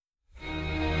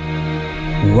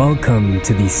Welcome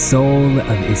to the Soul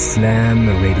of Islam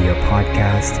radio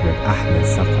podcast with Ahmed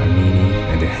Saqamini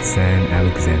and Ihsan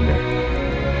Alexander.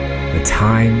 The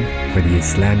time for the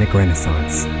Islamic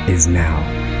Renaissance is now.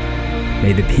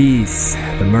 May the peace,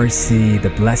 the mercy, the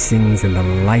blessings, and the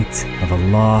light of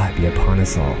Allah be upon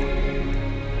us all.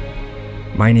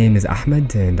 My name is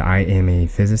Ahmed, and I am a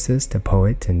physicist, a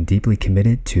poet, and deeply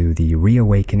committed to the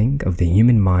reawakening of the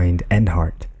human mind and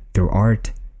heart through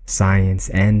art, science,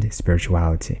 and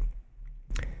spirituality.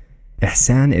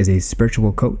 Ihsan is a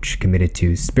spiritual coach committed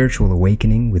to spiritual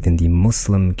awakening within the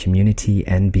Muslim community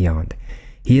and beyond.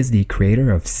 He is the creator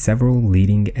of several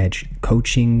leading-edge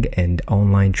coaching and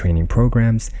online training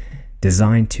programs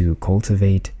designed to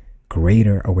cultivate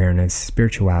greater awareness,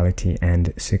 spirituality,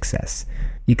 and success.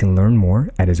 You can learn more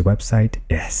at his website,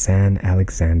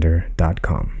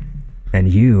 ihsanalexander.com. And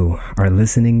you are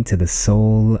listening to the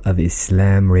Soul of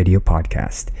Islam radio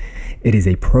podcast. It is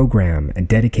a program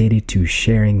dedicated to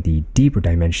sharing the deeper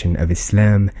dimension of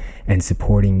Islam and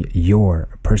supporting your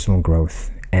personal growth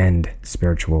and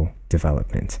spiritual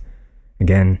development.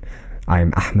 Again, I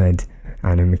am Ahmed,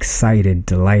 and I'm excited,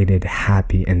 delighted,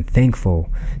 happy, and thankful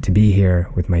to be here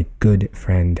with my good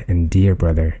friend and dear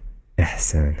brother,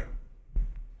 Ihsan.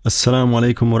 Assalamu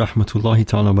alaikum wa rahmatullahi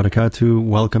ta'ala wa barakatuh.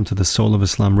 Welcome to the Soul of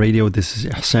Islam Radio. This is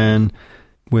Ihsan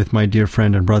with my dear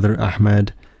friend and brother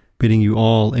Ahmed, bidding you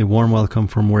all a warm welcome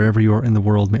from wherever you are in the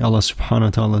world. May Allah subhanahu wa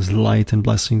ta'ala's light and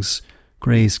blessings,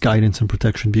 grace, guidance, and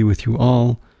protection be with you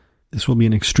all. This will be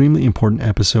an extremely important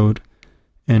episode,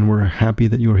 and we're happy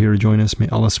that you are here to join us. May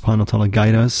Allah subhanahu wa ta'ala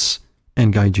guide us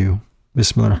and guide you.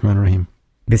 Bismillah ar-Rahman ar-Rahim.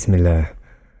 Bismillah.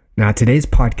 Now, today's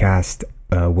podcast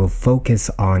will focus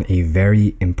on a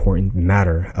very important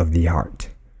matter of the heart.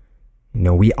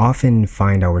 We often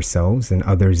find ourselves and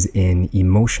others in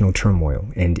emotional turmoil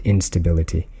and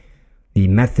instability. The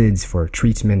methods for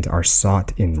treatment are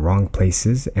sought in wrong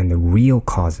places, and the real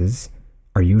causes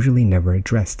are usually never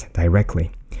addressed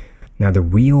directly. Now, the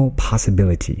real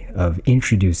possibility of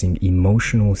introducing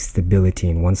emotional stability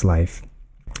in one's life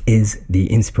is the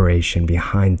inspiration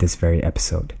behind this very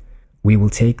episode. We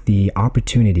will take the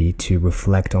opportunity to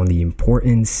reflect on the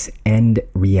importance and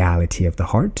reality of the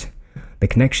heart, the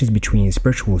connections between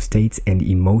spiritual states and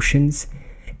emotions,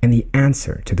 and the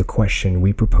answer to the question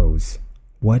we propose: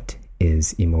 what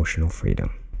is emotional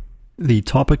freedom? The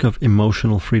topic of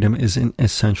emotional freedom is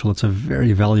essential. It's a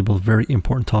very valuable, very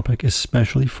important topic,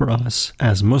 especially for us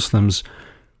as Muslims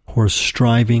who are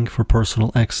striving for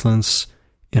personal excellence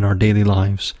in our daily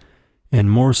lives. And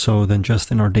more so than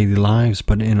just in our daily lives,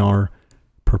 but in our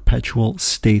perpetual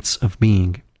states of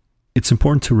being. It's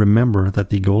important to remember that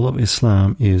the goal of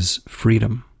Islam is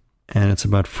freedom. And it's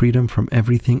about freedom from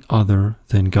everything other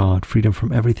than God, freedom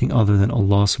from everything other than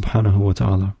Allah subhanahu wa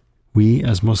ta'ala. We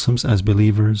as Muslims, as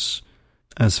believers,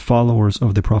 as followers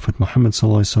of the Prophet Muhammad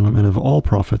sallallahu alaihi wasallam and of all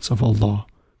prophets of Allah,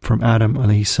 from Adam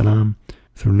alayhi salam,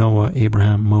 through Noah,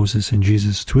 Abraham, Moses, and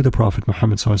Jesus, to the Prophet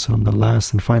Muhammad sallallahu alaihi wasallam, the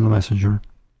last and final messenger,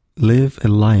 live a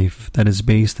life that is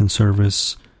based in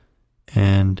service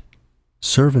and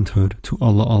servanthood to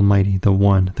Allah Almighty, the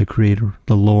One, the Creator,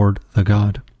 the Lord, the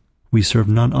God. We serve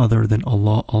none other than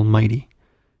Allah Almighty.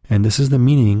 And this is the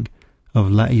meaning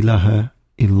of La ilaha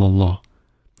illallah,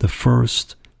 the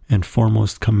first and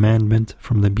foremost commandment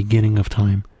from the beginning of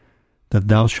time, that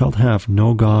thou shalt have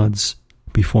no gods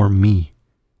before me.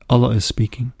 Allah is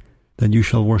speaking, that you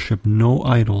shall worship no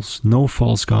idols, no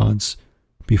false gods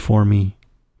before me,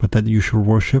 but that you shall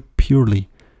worship purely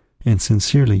and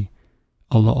sincerely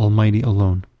Allah Almighty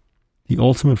alone. The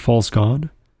ultimate false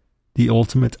god, the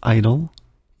ultimate idol,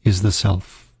 is the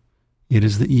self. It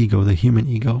is the ego, the human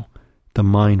ego, the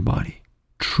mind body.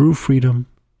 True freedom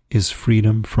is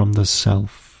freedom from the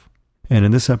self. And in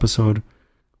this episode,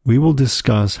 we will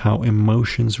discuss how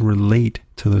emotions relate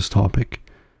to this topic.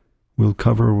 We'll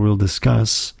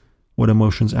discuss what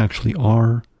emotions actually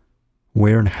are,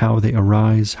 where and how they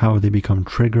arise, how they become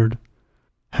triggered,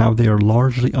 how they are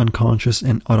largely unconscious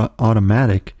and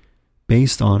automatic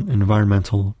based on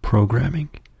environmental programming.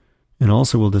 And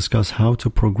also we'll discuss how to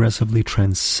progressively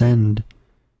transcend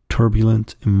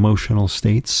turbulent emotional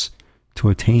states to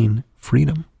attain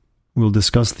freedom. We'll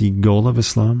discuss the goal of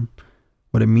Islam,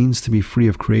 what it means to be free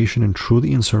of creation and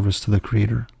truly in service to the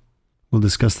Creator. We'll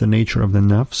discuss the nature of the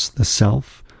nafs, the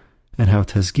self, and how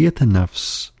tazkiyat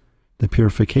an-nafs, the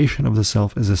purification of the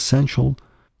self, is essential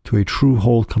to a true,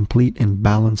 whole, complete, and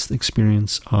balanced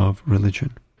experience of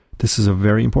religion. This is a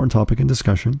very important topic in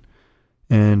discussion,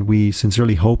 and we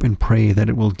sincerely hope and pray that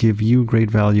it will give you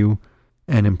great value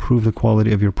and improve the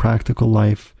quality of your practical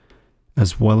life,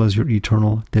 as well as your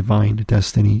eternal divine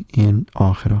destiny in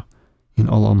Akhirah, in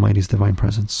Allah Almighty's divine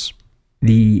presence.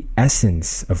 The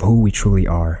essence of who we truly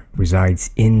are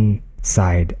resides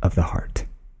inside of the heart.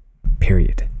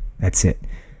 Period. That's it.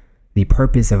 The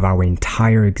purpose of our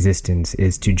entire existence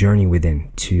is to journey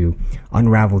within, to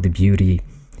unravel the beauty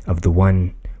of the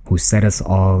one who set us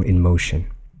all in motion,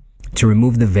 to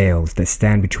remove the veils that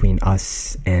stand between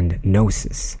us and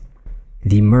gnosis.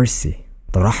 The mercy,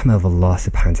 the rahmah of Allah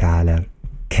subhanahu wa ta'ala,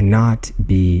 cannot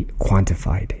be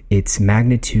quantified. Its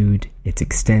magnitude, its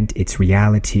extent, its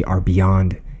reality are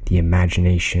beyond the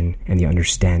imagination and the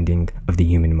understanding of the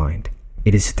human mind.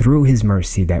 It is through His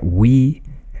mercy that we,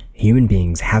 human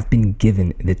beings, have been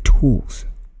given the tools,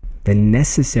 the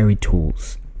necessary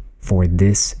tools for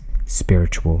this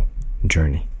spiritual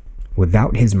journey.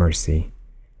 Without His mercy,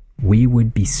 we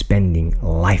would be spending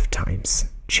lifetimes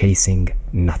chasing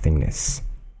nothingness.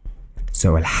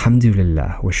 So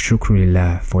alhamdulillah wa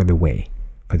shukrulillah for the way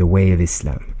of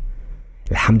Islam.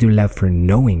 Alhamdulillah for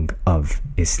knowing of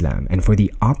Islam and for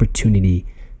the opportunity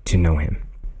to know Him.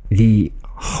 The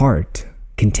heart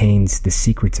contains the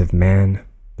secrets of man,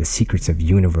 the secrets of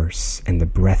universe, and the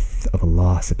breath of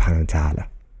Allah subhanahu wa ta'ala.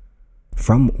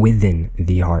 From within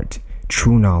the heart,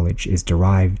 true knowledge is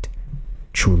derived,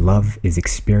 true love is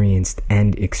experienced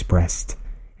and expressed,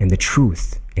 and the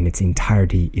truth in its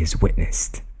entirety is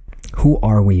witnessed. Who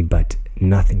are we but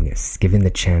nothingness, given the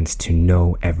chance to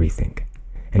know everything?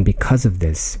 And because of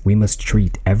this, we must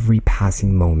treat every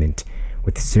passing moment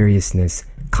with seriousness,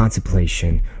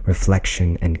 contemplation,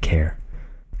 reflection, and care.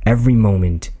 Every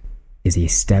moment is a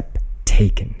step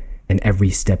taken, and every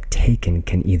step taken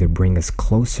can either bring us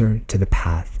closer to the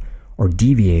path or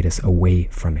deviate us away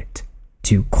from it.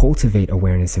 To cultivate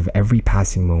awareness of every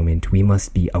passing moment, we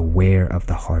must be aware of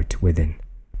the heart within.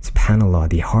 SubhanAllah,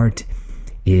 the heart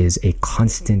is a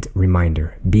constant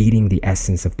reminder, beating the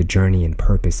essence of the journey and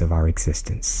purpose of our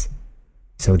existence.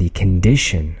 So the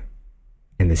condition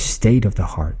and the state of the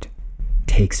heart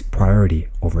takes priority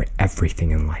over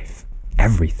everything in life.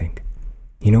 Everything.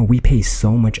 You know, we pay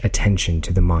so much attention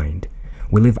to the mind.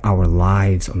 We live our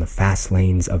lives on the fast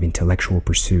lanes of intellectual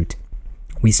pursuit.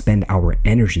 We spend our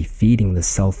energy feeding the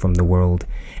self from the world,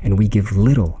 and we give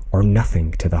little or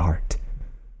nothing to the heart.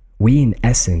 We, in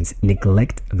essence,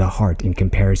 neglect the heart in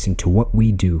comparison to what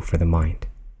we do for the mind.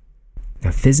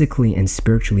 Now, physically and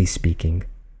spiritually speaking,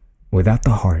 without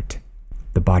the heart,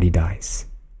 the body dies.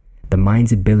 The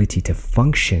mind's ability to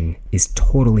function is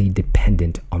totally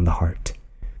dependent on the heart.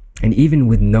 And even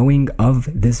with knowing of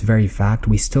this very fact,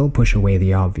 we still push away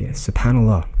the obvious.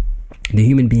 SubhanAllah, the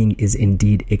human being is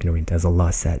indeed ignorant, as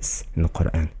Allah says in the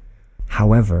Quran.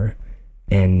 However,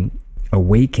 an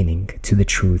awakening to the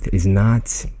truth is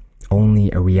not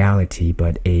only a reality,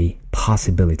 but a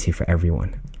possibility for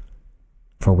everyone.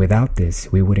 For without this,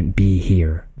 we wouldn't be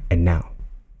here and now.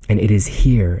 And it is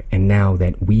here and now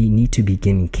that we need to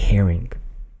begin caring,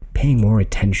 paying more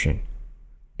attention,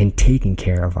 and taking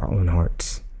care of our own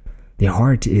hearts. The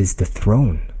heart is the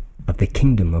throne of the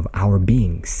kingdom of our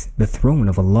beings, the throne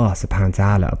of Allah subhanahu wa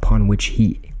ta'ala, upon which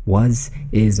He was,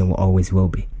 is, and will always will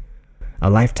be. A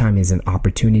lifetime is an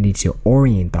opportunity to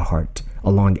orient the heart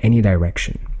along any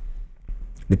direction.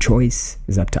 The choice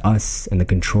is up to us, and the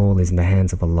control is in the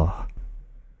hands of Allah.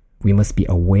 We must be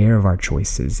aware of our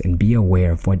choices and be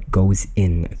aware of what goes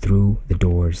in through the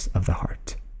doors of the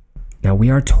heart. Now, we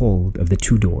are told of the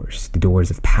two doors, the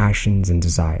doors of passions and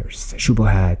desires,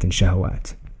 shubuhat and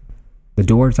shahwat. The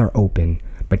doors are open,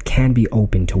 but can be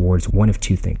open towards one of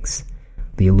two things: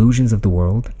 the illusions of the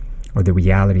world or the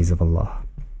realities of Allah.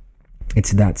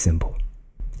 It's that simple.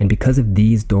 And because of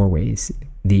these doorways,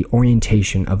 the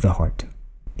orientation of the heart,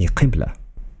 the qibla,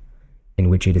 in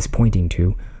which it is pointing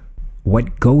to,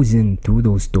 what goes in through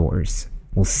those doors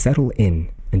will settle in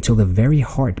until the very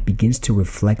heart begins to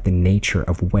reflect the nature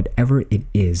of whatever it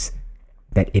is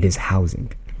that it is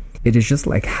housing. It is just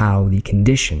like how the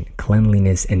condition,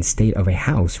 cleanliness, and state of a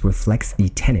house reflects the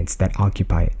tenants that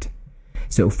occupy it.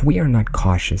 So if we are not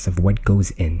cautious of what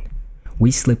goes in,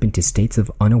 we slip into states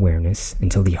of unawareness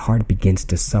until the heart begins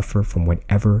to suffer from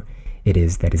whatever it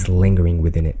is that is lingering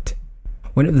within it.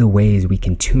 One of the ways we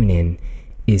can tune in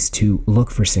is to look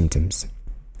for symptoms.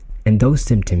 And those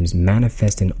symptoms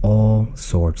manifest in all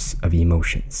sorts of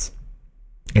emotions.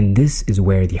 And this is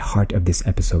where the heart of this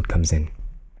episode comes in.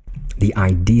 The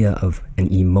idea of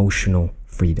an emotional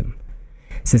freedom.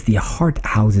 Since the heart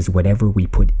houses whatever we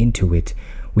put into it,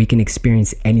 we can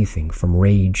experience anything from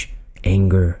rage,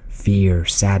 anger, fear,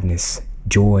 sadness,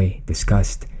 joy,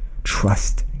 disgust,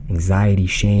 trust, anxiety,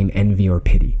 shame, envy, or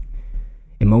pity.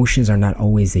 Emotions are not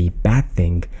always a bad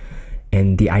thing,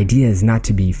 and the idea is not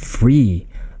to be free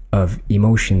of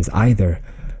emotions either,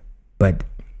 but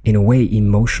In a way,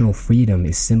 emotional freedom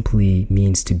is simply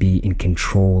means to be in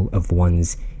control of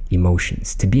one's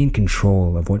emotions, to be in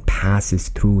control of what passes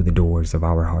through the doors of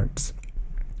our hearts.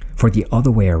 For the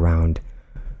other way around,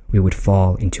 we would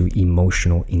fall into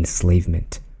emotional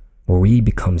enslavement, where we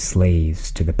become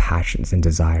slaves to the passions and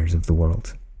desires of the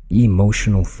world.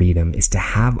 Emotional freedom is to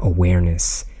have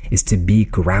awareness, is to be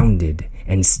grounded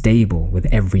and stable with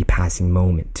every passing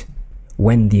moment.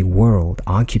 When the world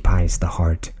occupies the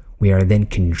heart, we are then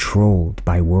controlled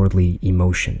by worldly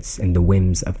emotions and the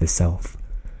whims of the self.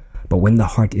 But when the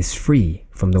heart is free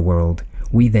from the world,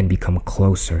 we then become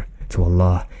closer to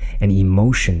Allah, and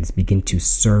emotions begin to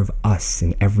serve us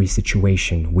in every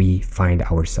situation we find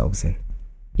ourselves in.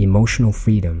 Emotional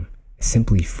freedom is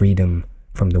simply freedom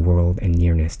from the world and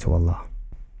nearness to Allah.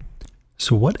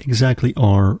 So what exactly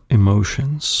are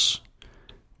emotions?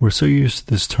 We're so used to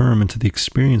this term and to the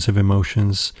experience of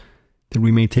emotions that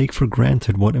we may take for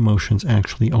granted what emotions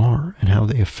actually are and how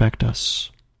they affect us.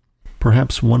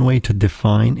 Perhaps one way to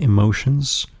define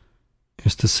emotions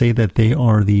is to say that they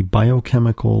are the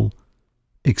biochemical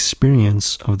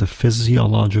experience of the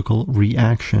physiological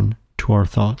reaction to our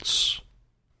thoughts.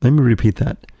 Let me repeat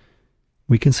that.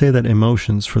 We can say that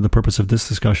emotions, for the purpose of this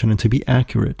discussion and to be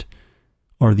accurate,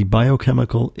 are the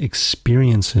biochemical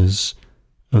experiences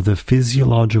of the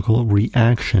physiological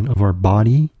reaction of our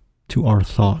body to our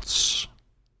thoughts.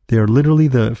 They are literally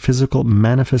the physical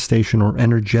manifestation or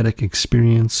energetic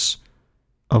experience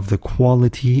of the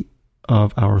quality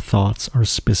of our thoughts, our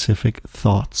specific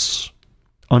thoughts,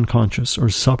 unconscious or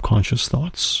subconscious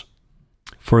thoughts.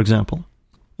 For example,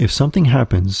 if something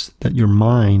happens that your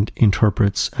mind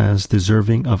interprets as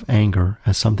deserving of anger,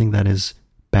 as something that is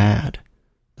bad,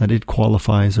 that it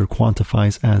qualifies or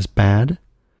quantifies as bad,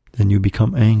 then you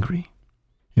become angry.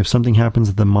 If something happens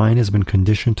that the mind has been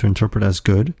conditioned to interpret as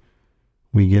good,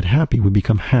 we get happy, we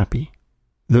become happy.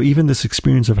 Though even this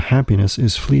experience of happiness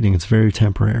is fleeting, it's very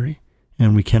temporary,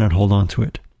 and we cannot hold on to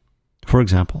it. For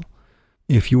example,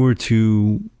 if you were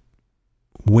to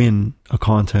win a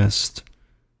contest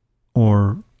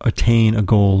or attain a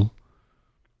goal,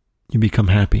 you become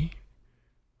happy.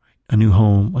 A new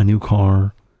home, a new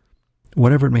car,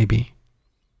 whatever it may be.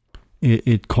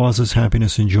 It causes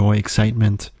happiness and joy,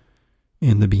 excitement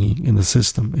in the being, in the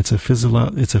system. It's a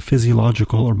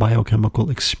physiological or biochemical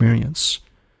experience.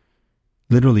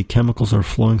 Literally, chemicals are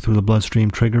flowing through the bloodstream,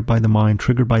 triggered by the mind,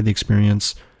 triggered by the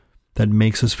experience, that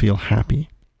makes us feel happy.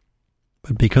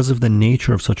 But because of the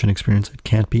nature of such an experience, it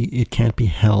can't be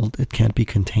held, it can't be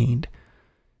contained.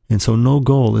 And so no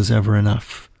goal is ever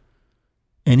enough.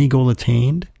 Any goal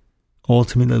attained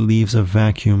ultimately leaves a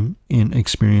vacuum in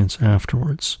experience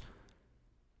afterwards.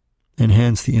 And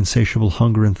hence the insatiable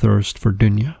hunger and thirst for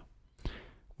dunya.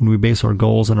 When we base our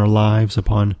goals and our lives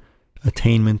upon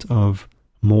attainment of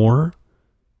more,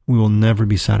 we will never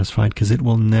be satisfied because it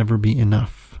will never be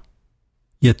enough.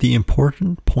 Yet the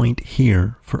important point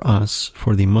here for us,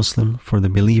 for the Muslim, for the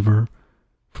believer,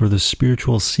 for the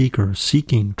spiritual seeker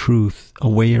seeking truth,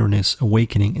 awareness,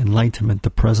 awakening, enlightenment, the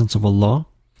presence of Allah,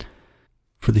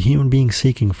 for the human being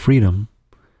seeking freedom,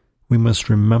 we must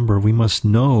remember, we must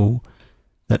know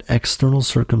that external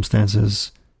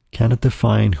circumstances cannot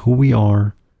define who we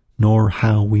are nor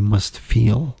how we must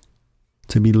feel.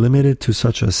 To be limited to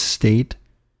such a state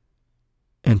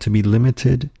and to be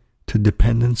limited to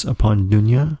dependence upon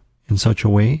dunya in such a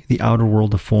way, the outer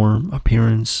world of form,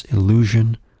 appearance,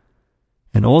 illusion,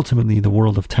 and ultimately the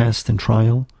world of test and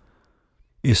trial,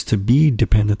 is to be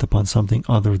dependent upon something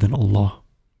other than Allah.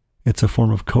 It's a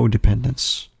form of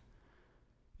codependence.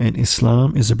 And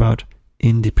Islam is about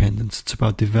independence. It's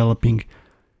about developing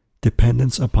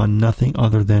dependence upon nothing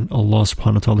other than Allah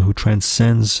subhanahu wa ta'ala, who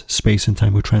transcends space and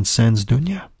time, who transcends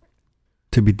dunya.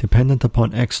 To be dependent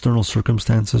upon external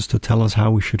circumstances to tell us how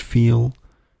we should feel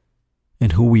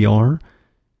and who we are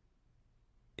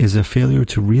is a failure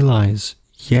to realize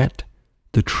yet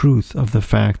the truth of the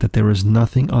fact that there is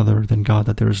nothing other than God,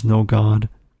 that there is no God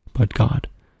but God.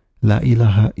 La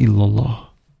ilaha illallah.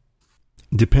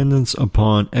 Dependence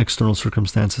upon external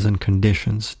circumstances and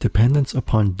conditions, dependence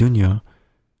upon dunya,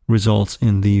 results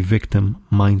in the victim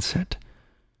mindset.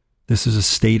 This is a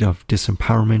state of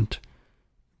disempowerment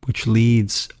which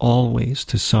leads always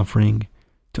to suffering,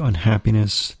 to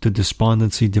unhappiness, to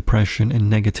despondency, depression,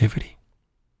 and negativity.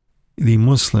 The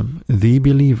Muslim, the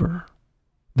believer,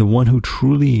 the one who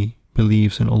truly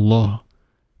believes in Allah,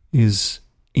 is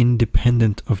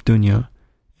independent of dunya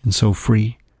and so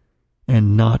free,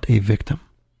 and not a victim,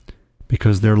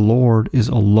 because their Lord is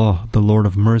Allah, the Lord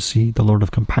of mercy, the Lord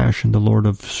of compassion, the Lord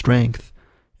of strength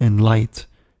and light,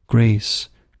 grace,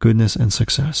 goodness, and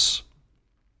success.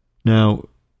 Now,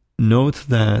 Note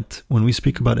that when we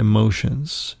speak about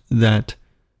emotions, that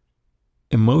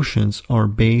emotions are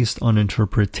based on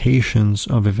interpretations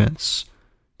of events.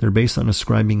 They're based on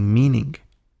ascribing meaning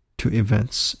to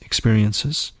events,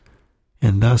 experiences,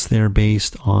 and thus they are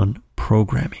based on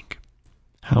programming,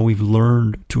 how we've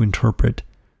learned to interpret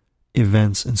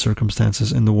events and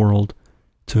circumstances in the world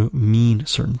to mean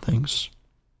certain things.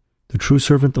 The true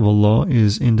servant of Allah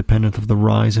is independent of the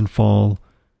rise and fall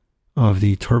of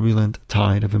the turbulent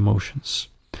tide of emotions.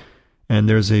 And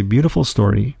there's a beautiful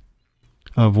story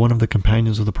of one of the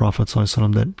companions of the Prophet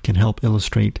ﷺ that can help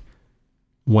illustrate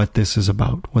what this is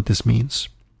about, what this means.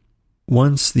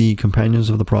 Once the companions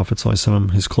of the Prophet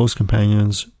ﷺ, his close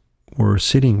companions, were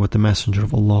sitting with the Messenger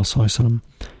of Allah ﷺ,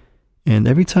 and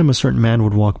every time a certain man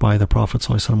would walk by, the Prophet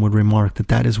ﷺ would remark that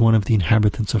that is one of the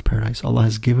inhabitants of paradise. Allah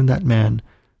has given that man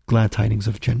glad tidings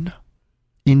of Jannah.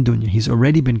 In dunya, he's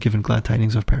already been given glad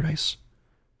tidings of paradise.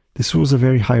 This was a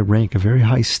very high rank, a very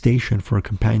high station for a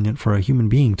companion, for a human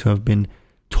being to have been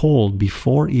told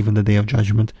before even the Day of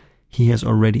Judgment, he has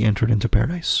already entered into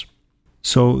paradise.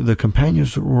 So the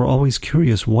companions were always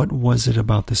curious, what was it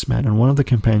about this man? And one of the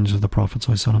companions of the Prophet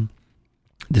ﷺ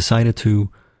decided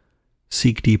to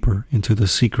seek deeper into the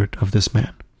secret of this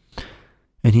man.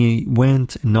 And he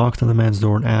went and knocked on the man's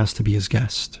door and asked to be his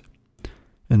guest.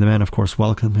 And the man, of course,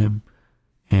 welcomed him.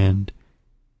 And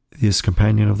this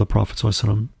companion of the Prophet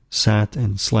ﷺ sat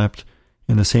and slept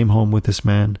in the same home with this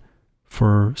man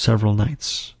for several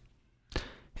nights.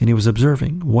 And he was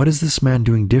observing, what is this man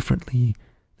doing differently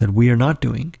that we are not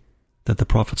doing, that the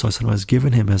Prophet ﷺ has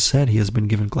given him, has said he has been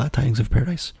given glad tidings of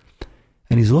paradise.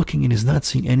 And he's looking and he's not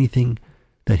seeing anything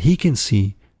that he can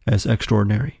see as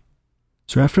extraordinary.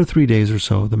 So after 3 days or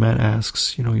so, the man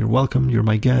asks, you're welcome, you're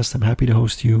my guest, I'm happy to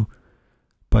host you,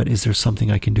 but is there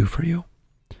something I can do for you?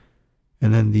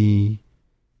 And then the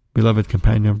beloved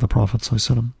companion of the Prophet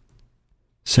ﷺ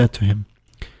said to him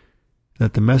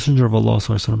that the Messenger of Allah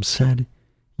ﷺ said,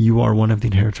 you are one of the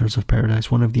inheritors of paradise,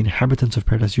 one of the inhabitants of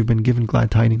paradise. You've been given glad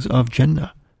tidings of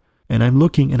Jannah. And I'm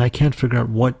looking and I can't figure out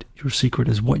what your secret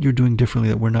is, what you're doing differently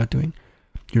that we're not doing.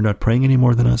 You're not praying any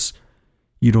more than us.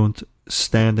 You don't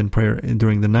stand in prayer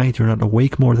during the night. You're not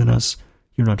awake more than us.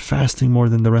 You're not fasting more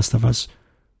than the rest of us.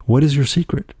 What is your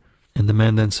secret? And the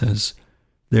man then says,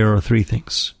 there are 3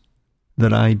 things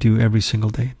that I do every single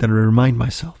day, that I remind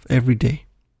myself every day.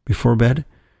 Before bed,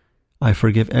 I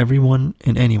forgive everyone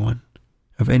and anyone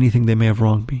of anything they may have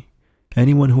wronged me.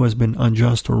 Anyone who has been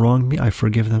unjust or wronged me, I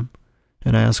forgive them,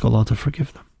 and I ask Allah to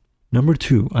forgive them. Number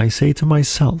 2, I say to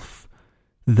myself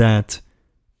that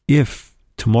if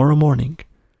tomorrow morning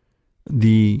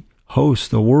the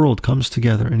host, the world comes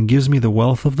together and gives me the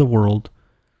wealth of the world,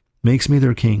 makes me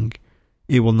their king,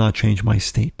 it will not change my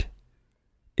state.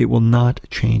 It will not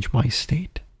change my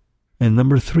state. And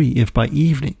number 3, if by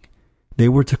evening they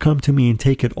were to come to me and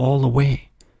take it all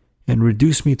away and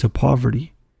reduce me to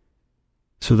poverty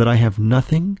so that I have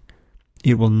nothing,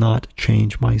 it will not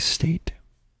change my state.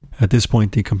 At this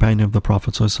point, the companion of the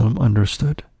Prophet ﷺ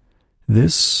understood.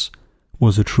 This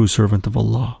was a true servant of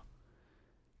Allah,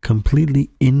 completely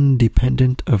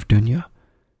independent of dunya,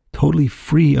 totally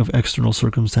free of external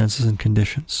circumstances and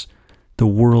conditions. The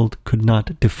world could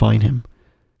not define him.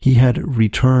 He had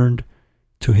returned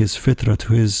to his fitrah,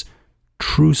 to his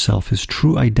true self, his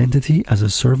true identity as a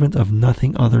servant of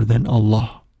nothing other than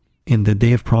Allah. In the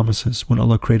Day of Promises, when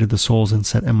Allah created the souls and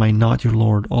said, am I not your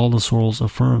Lord? All the souls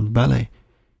affirmed, Bale,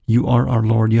 you are our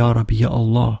Lord, Ya Rabbi, Ya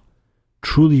Allah.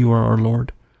 Truly you are our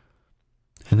Lord.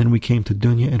 And then we came to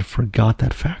dunya and forgot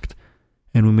that fact.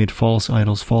 And we made false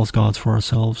idols, false gods for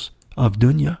ourselves of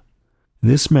dunya.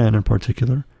 This man in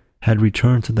particular had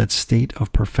returned to that state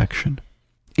of perfection,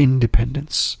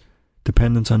 independence,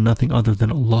 dependence on nothing other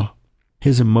than Allah.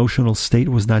 His emotional state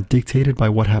was not dictated by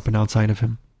what happened outside of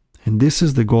him. And this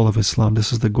is the goal of Islam.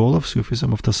 This is the goal of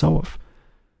Sufism, of Tasawwuf,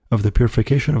 of the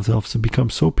purification of self, to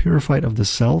become so purified of the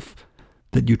self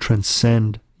that you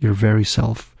transcend your very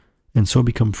self and so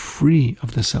become free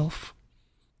of the self.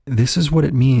 This is what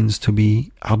it means to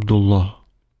be Abdullah,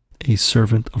 a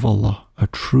servant of Allah, a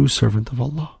true servant of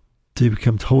Allah. To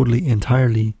become totally,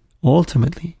 entirely,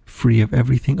 ultimately free of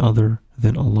everything other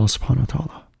than Allah subhanahu wa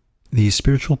ta'ala. The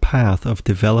spiritual path of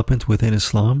development within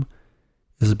Islam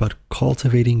is about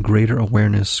cultivating greater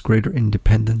awareness, greater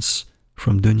independence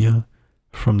from dunya,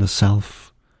 from the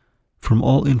self, from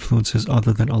all influences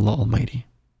other than Allah Almighty.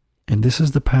 And this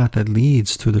is the path that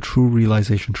leads to the true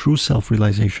realization, true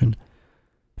self-realization,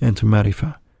 and to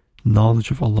marifah,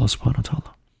 knowledge of Allah subhanahu wa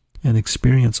ta'ala, and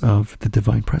experience of the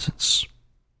Divine Presence.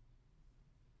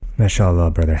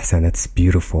 MashaAllah, Brother Hassan, that's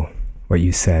beautiful what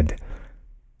you said.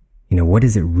 What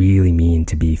does it really mean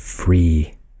to be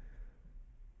free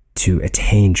to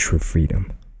attain true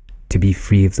freedom, to be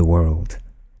free of the world,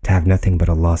 to have nothing but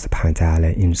Allah subhanahu wa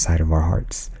ta'ala inside of our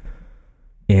hearts.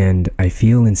 And I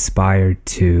feel inspired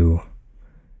to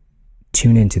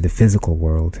tune into the physical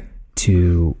world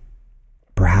to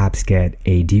perhaps get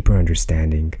a deeper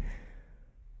understanding,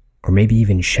 or maybe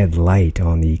even shed light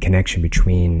on the connection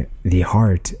between the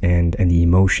heart and the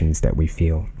emotions that we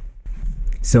feel.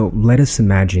 So let us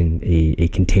imagine a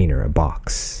container, a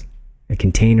box. A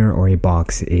container or a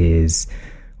box is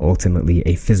ultimately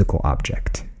a physical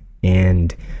object.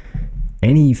 And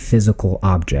any physical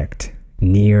object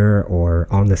near or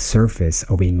on the surface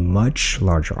of a much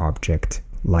larger object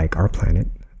like our planet,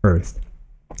 Earth,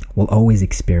 will always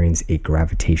experience a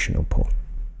gravitational pull.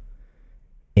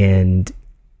 And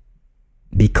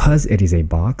because it is a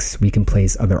box, we can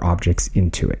place other objects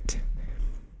into it.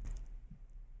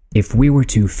 If we were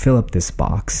to fill up this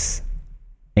box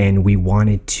and we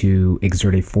wanted to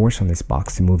exert a force on this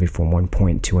box to move it from one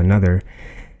point to another,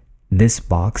 this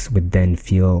box would then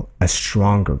feel a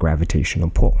stronger gravitational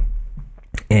pull.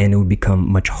 And it would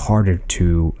become much harder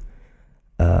to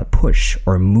push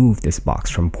or move this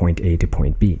box from point A to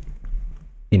point B.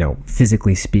 You know,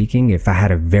 physically speaking, if I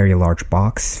had a very large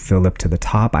box filled up to the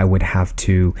top, I would have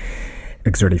to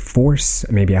exert a force.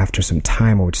 Maybe after some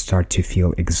time, I would start to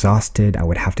feel exhausted. I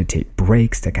would have to take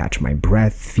breaks to catch my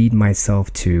breath, feed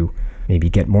myself to maybe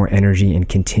get more energy and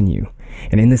continue.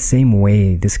 And in the same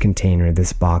way, this container,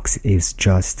 this box is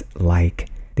just like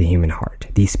the human heart,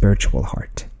 the spiritual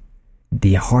heart.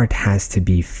 The heart has to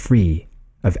be free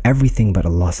of everything but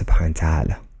Allah subhanahu wa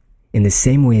ta'ala. In the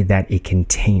same way that a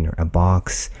container, a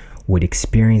box, would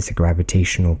experience a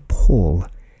gravitational pull,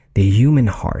 the human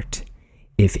heart,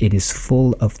 if it is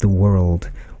full of the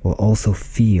world, will also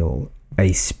feel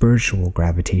a spiritual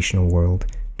gravitational world,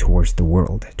 towards the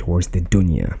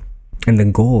dunya. And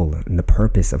the goal and the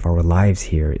purpose of our lives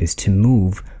here is to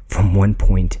move from one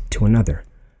point to another,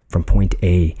 from point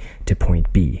A to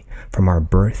point B, from our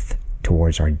birth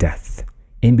towards our death.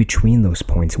 In between those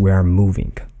points, we are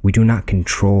moving. We do not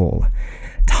control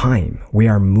time. We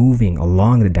are moving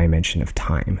along the dimension of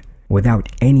time without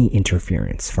any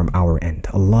interference from our end.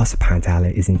 Allah subhanahu wa ta'ala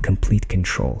is in complete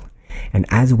control. And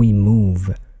as we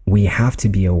move, we have to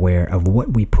be aware of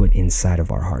what we put inside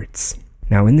of our hearts.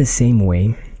 Now, in the same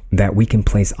way that we can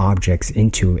place objects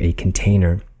into a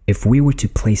container, if we were to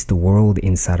place the world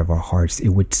inside of our hearts, it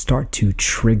would start to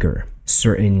trigger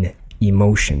certain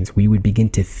emotions. We would begin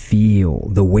to feel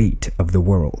the weight of the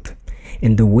world.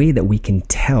 And the way that we can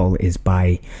tell is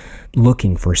by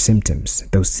looking for symptoms.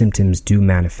 Those symptoms do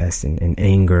manifest in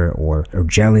anger or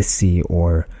jealousy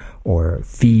or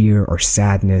fear or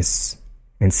sadness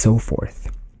and so forth.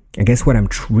 I guess what I'm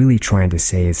really trying to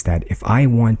say is that if I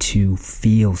want to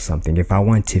feel something, if I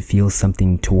want to feel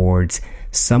something towards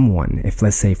someone, if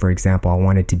let's say, for example, I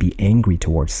wanted to be angry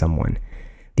towards someone,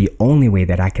 the only way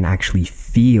that I can actually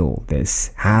feel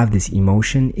this, have this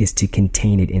emotion, is to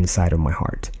contain it inside of my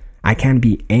heart. I can't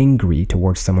be angry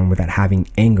towards someone without having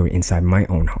anger inside my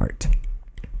own heart.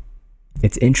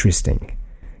 It's interesting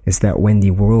is that when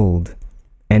the world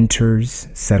enters,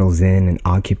 settles in, and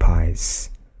occupies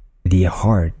the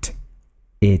heart,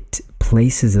 it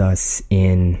places us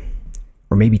in,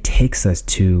 or maybe takes us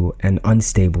to, an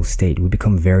unstable state. We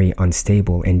become very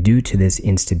unstable, and due to this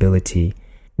instability,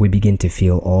 we begin to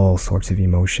feel all sorts of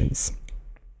emotions.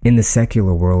 In the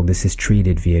secular world, this is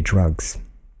treated via drugs,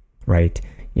 right?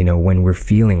 You know, when we're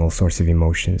feeling all sorts of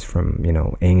emotions from,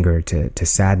 anger to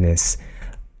sadness,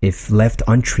 if left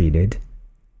untreated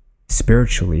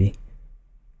spiritually,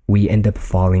 we end up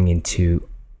falling into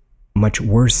much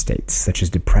worse states such as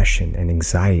depression and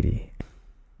anxiety.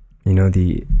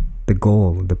 The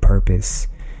goal, the purpose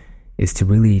is to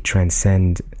really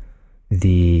transcend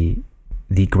the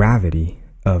gravity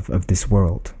of this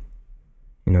world.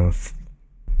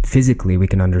 Physically we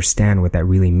can understand what that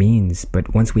really means,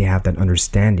 but once we have that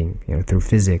understanding, through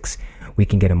physics, we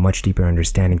can get a much deeper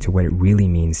understanding to what it really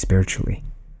means spiritually.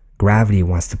 Gravity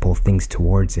wants to pull things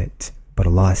towards it, but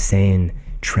Allah is saying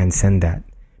transcend that,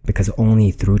 because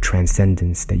only through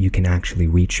transcendence that you can actually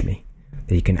reach me,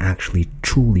 that you can actually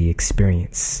truly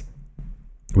experience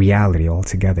reality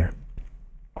altogether.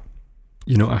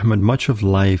 Ahmed, much of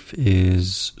life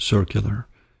is circular.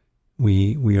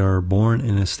 We are born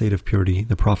in a state of purity.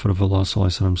 The Prophet of Allah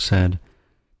ﷺ said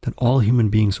that all human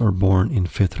beings are born in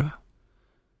fitra.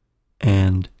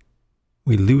 And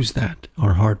we lose that.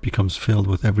 Our heart becomes filled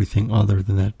with everything other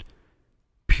than that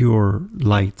pure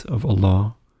light of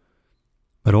Allah.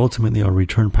 But ultimately our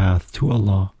return path to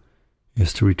Allah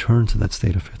is to return to that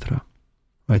state of fitra.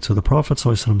 Right? So the Prophet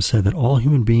ﷺ said that all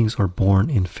human beings are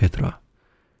born in fitra,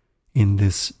 in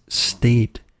this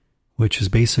state which is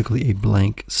basically a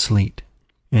blank slate.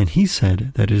 And he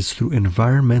said that it is through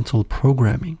environmental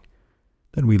programming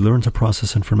that we learn to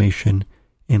process information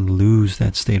and lose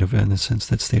that state of innocence,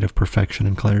 that state of perfection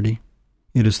and clarity.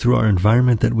 It is through our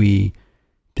environment that we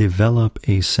develop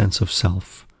a sense of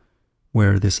self,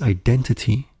 where this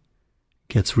identity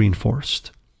gets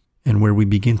reinforced, and where we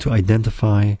begin to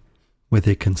identify with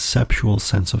a conceptual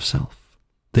sense of self,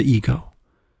 the ego,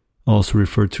 also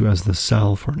referred to as the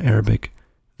self, or in Arabic,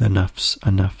 the nafs,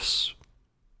 an-nafs.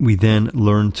 We then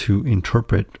learn to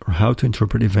interpret, or how to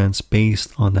interpret events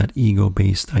based on that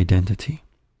ego-based identity,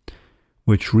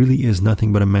 which really is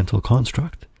nothing but a mental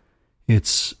construct.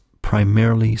 It's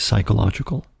primarily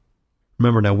psychological.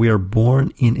 Remember now, we are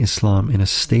born in Islam, in a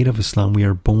state of Islam. We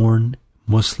are born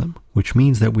Muslim, which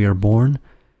means that we are born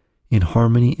in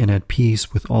harmony and at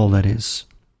peace with all that is.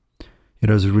 It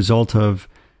is a result of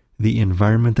the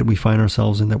environment that we find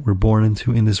ourselves in, that we're born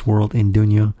into in this world, in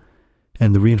dunya,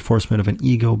 and the reinforcement of an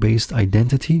ego-based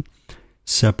identity.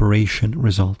 Separation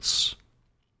results.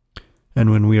 And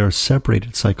when we are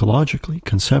separated psychologically,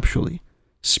 conceptually,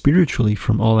 spiritually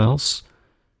from all else,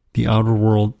 the outer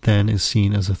world then is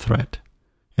seen as a threat.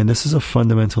 And this is a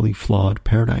fundamentally flawed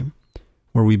paradigm,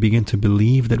 where we begin to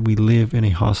believe that we live in a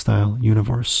hostile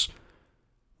universe.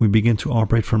 We begin to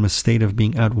operate from a state of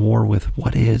being at war with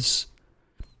what is.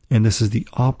 And this is the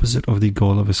opposite of the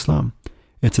goal of Islam.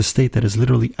 It's a state that is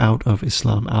literally out of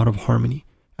Islam, out of harmony,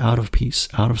 out of peace,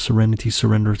 out of serenity,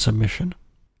 surrender, submission.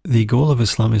 The goal of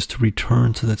Islam is to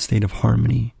return to that state of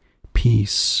harmony,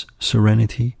 peace,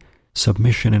 serenity,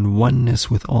 submission, and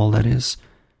oneness with all that is.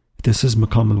 This is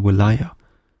Maqam al-Wilaya.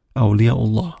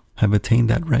 Awliyaullah have attained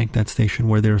that rank, that station,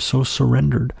 where they are so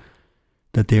surrendered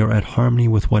that they are at harmony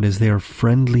with what is. They are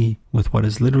friendly with what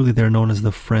is. Literally, they are known as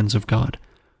the friends of God.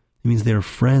 It means they are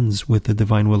friends with the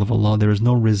divine will of Allah. There is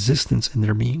no resistance in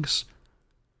their beings.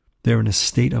 They are in a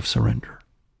state of surrender.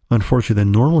 Unfortunately, the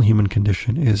normal human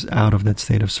condition is out of that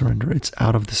state of surrender. It's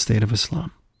out of the state of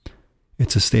Islam.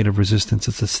 It's a state of resistance.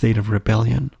 It's a state of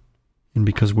rebellion. And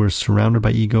because we're surrounded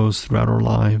by egos throughout our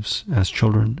lives, as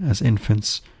children, as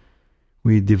infants,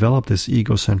 we develop this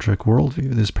egocentric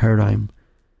worldview, this paradigm,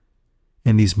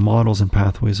 and these models and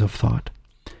pathways of thought.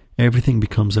 Everything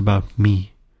becomes about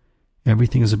me.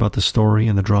 Everything is about the story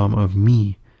and the drama of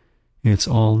me. It's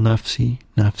all nafsi,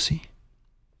 nafsi.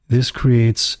 This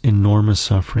creates enormous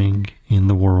suffering in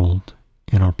the world,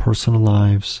 in our personal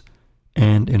lives,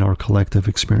 and in our collective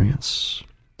experience.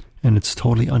 And it's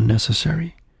totally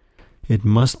unnecessary. It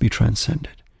must be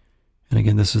transcended. And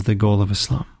again, this is the goal of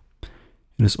Islam.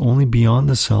 It is only beyond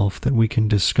the self that we can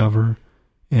discover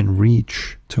and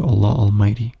reach to Allah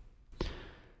Almighty.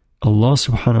 Allah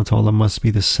subhanahu wa ta'ala must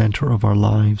be the center of our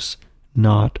lives,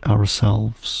 not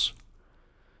ourselves.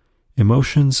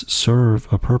 Emotions serve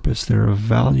a purpose. They're a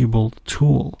valuable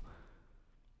tool.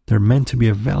 They're meant to be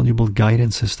a valuable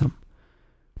guidance system.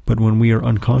 But when we are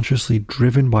unconsciously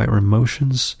driven by our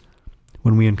emotions,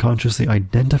 when we unconsciously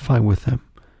identify with them,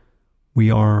 we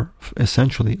are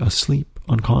essentially asleep,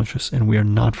 unconscious, and we are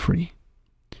not free.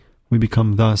 We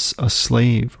become thus a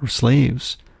slave or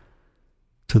slaves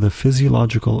to the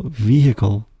physiological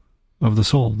vehicle of the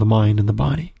soul, the mind and the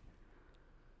body.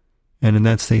 And in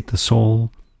that state, the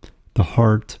soul, the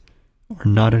heart are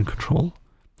not in control.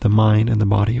 The mind and the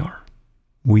body are.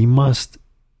 We must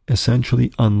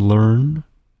essentially unlearn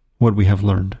what we have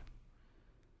learned.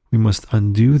 We must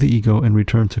undo the ego and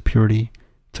return to purity,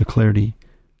 to clarity,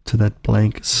 to that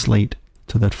blank slate,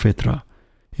 to that fitra.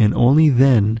 And only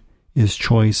then is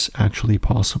choice actually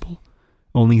possible.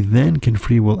 Only then can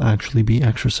free will actually be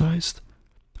exercised.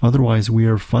 Otherwise,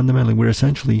 we're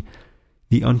essentially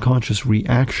the unconscious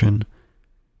reaction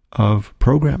of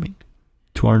programming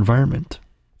to our environment.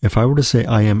 If I were to say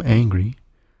I am angry,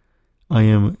 I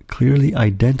am clearly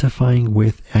identifying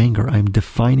with anger. I'm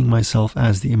defining myself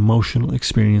as the emotional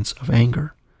experience of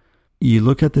anger. You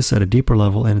look at this at a deeper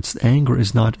level, and anger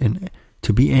is not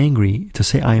to be angry, to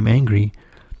say I am angry,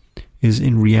 is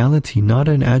in reality not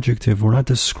an adjective. We're not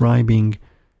describing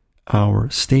our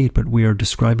state, but we are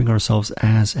describing ourselves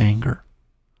as anger.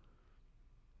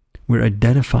 We're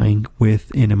identifying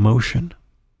with an emotion.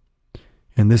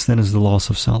 And this then is the loss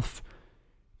of self.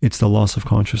 It's the loss of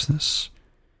consciousness.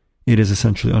 It is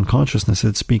essentially unconsciousness.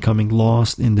 It's becoming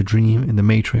lost in the dream, in the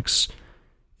matrix,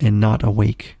 and not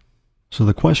awake. So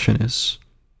the question is,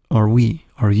 are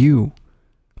you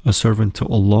a servant to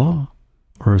Allah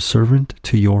or a servant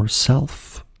to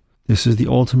yourself? This is the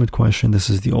ultimate question. This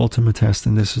is the ultimate test,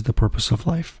 and this is the purpose of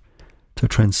life. To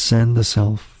transcend the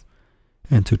self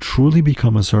and to truly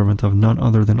become a servant of none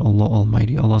other than Allah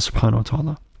Almighty, Allah subhanahu wa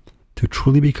ta'ala. To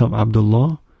truly become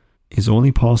Abdullah is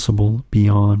only possible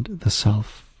beyond the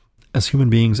self. As human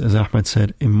beings, as Ahmed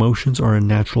said, emotions are a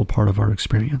natural part of our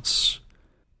experience.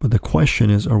 But the question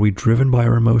is, are we driven by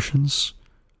our emotions?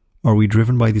 Are we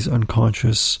driven by these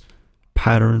unconscious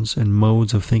patterns and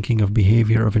modes of thinking, of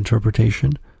behavior, of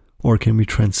interpretation? Or can we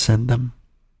transcend them?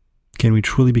 Can we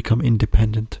truly become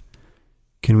independent?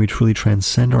 Can we truly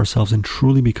transcend ourselves and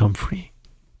truly become free?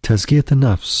 Tazkiyat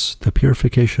an-nafs, the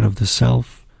purification of the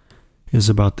self, is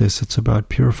about this. It's about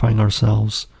purifying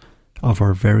ourselves of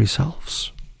our very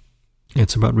selves.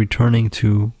 It's about returning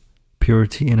to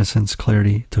purity, innocence,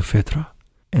 clarity, to fitra,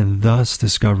 and thus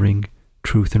discovering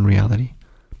truth and reality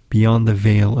beyond the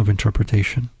veil of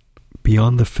interpretation,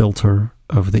 beyond the filter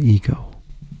of the ego.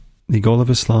 The goal of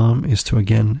Islam is to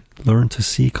again learn to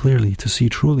see clearly, to see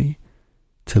truly,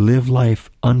 to live life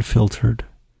unfiltered.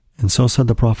 And so said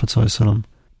the Prophet ﷺ,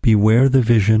 beware the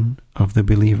vision of the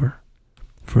believer,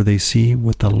 for they see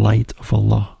with the light of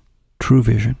Allah, true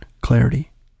vision,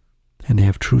 clarity, and they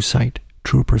have true sight,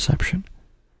 true perception.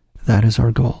 That is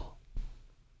our goal.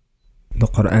 The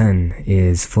Quran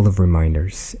is full of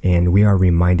reminders, and we are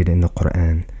reminded in the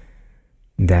Quran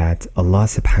that Allah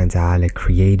subhanahu wa ta'ala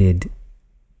created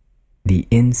the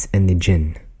ins and the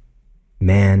jinn,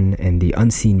 man and the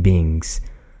unseen beings,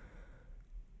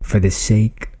 for the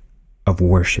sake of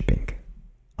worshipping.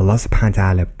 Allah subhanahu wa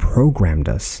ta'ala programmed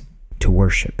us to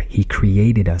worship. He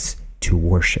created us to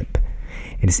worship.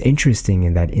 And it's interesting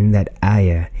in that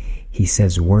ayah, he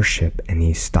says worship and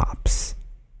he stops.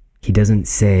 He doesn't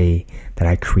say that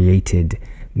I created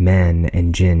man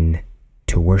and jinn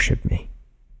to worship me.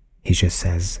 He just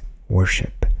says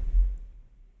worship.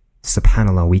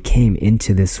 SubhanAllah, we came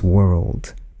into this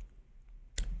world,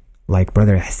 like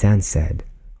Brother Hassan said,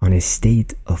 on a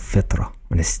state of fitrah,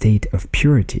 on a state of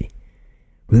purity.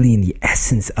 Really, in the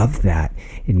essence of that,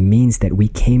 it means that we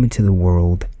came into the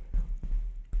world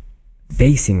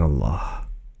facing Allah.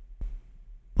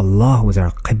 Allah was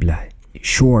our qibla.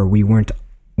 Sure, we weren't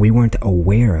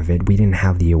aware of it. We didn't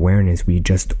have the awareness. We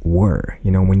just were.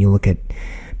 You know, when you look at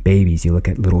babies, you look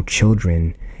at little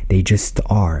children, they just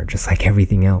are, just like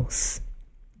everything else.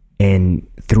 And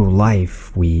through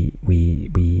life, we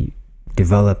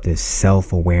develop this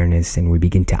self-awareness, and we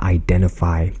begin to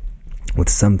identify with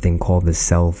something called the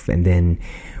self, and then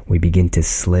we begin to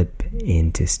slip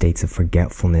into states of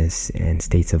forgetfulness and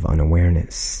states of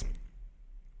unawareness.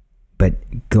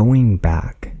 But going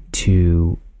back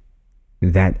to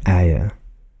that ayah,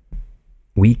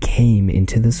 we came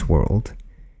into this world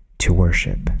to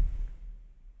worship.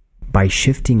 By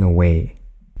shifting away,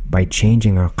 by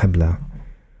changing our qibla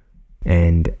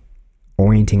and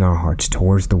orienting our hearts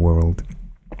towards the world,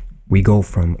 we go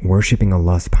from worshipping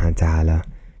Allah subhanahu wa ta'ala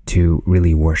to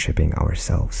really worshipping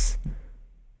ourselves.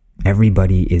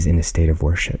 Everybody is in a state of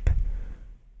worship.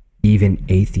 Even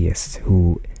atheists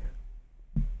who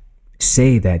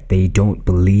say that they don't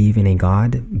believe in a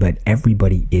God, but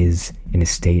everybody is in a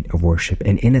state of worship.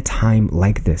 And in a time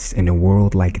like this, in a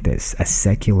world like this, a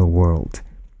secular world,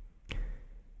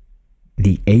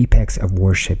 the apex of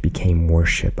worship became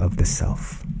worship of the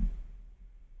self.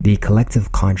 The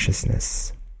collective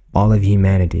consciousness, all of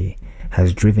humanity,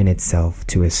 has driven itself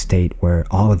to a state where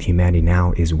all of humanity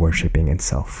now is worshipping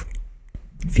itself,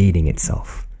 feeding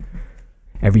itself.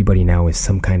 Everybody now is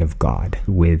some kind of God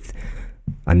with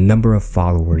a number of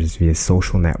followers via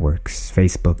social networks,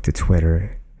 Facebook to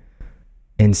Twitter.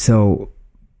 And so,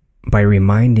 by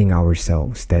reminding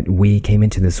ourselves that we came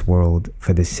into this world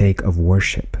for the sake of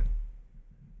worship,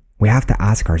 we have to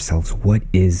ask ourselves, what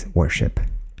is worship?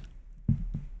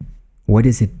 What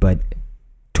is it but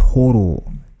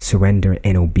total surrender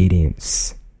and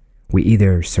obedience? We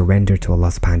either surrender to Allah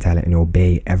subhanahu wa ta'ala and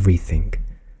obey everything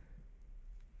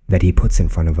that He puts in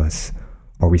front of us,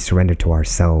 or we surrender to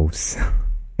ourselves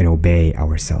and obey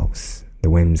ourselves, the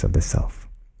whims of the self.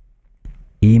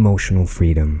 Emotional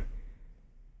freedom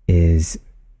is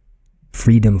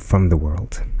freedom from the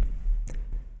world.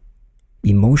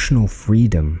 Emotional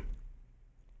freedom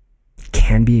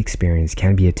can be experienced,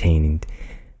 can be attained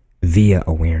via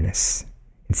awareness.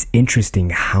 It's interesting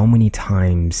how many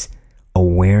times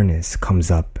awareness comes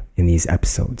up in these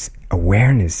episodes.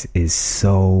 Awareness is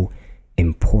so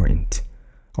important.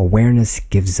 Awareness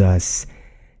gives us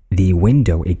the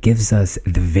window, it gives us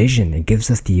the vision, it gives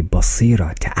us the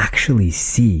basira to actually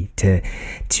see,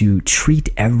 to treat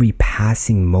every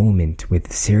passing moment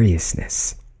with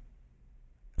seriousness.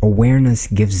 Awareness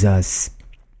gives us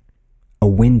a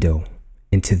window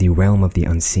into the realm of the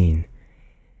unseen.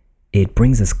 It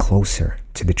brings us closer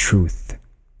to the truth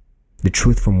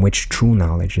from which true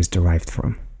knowledge is derived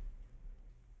from.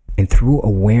 And through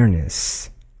awareness,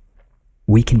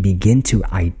 we can begin to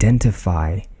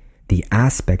identify the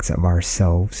aspects of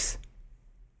ourselves,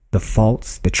 the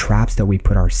faults, the traps that we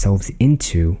put ourselves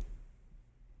into,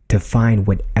 to find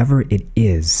whatever it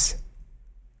is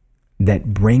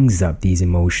that brings up these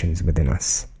emotions within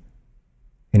us.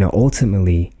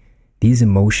 Ultimately, these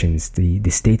emotions, the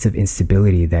states of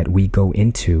instability that we go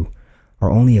into, are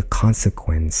only a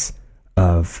consequence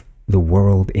of the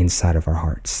world inside of our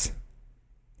hearts.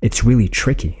 It's really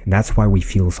tricky, and that's why we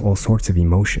feel all sorts of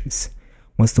emotions.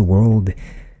 Once the world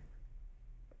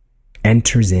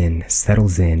enters in,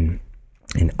 settles in,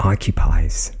 and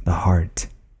occupies the heart,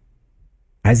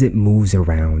 as it moves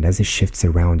around, as it shifts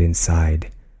around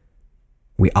inside,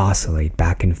 we oscillate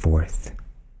back and forth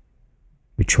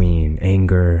between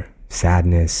anger,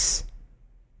 sadness,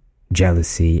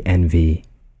 jealousy, envy,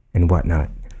 and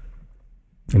whatnot.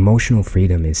 Emotional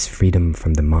freedom is freedom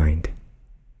from the mind.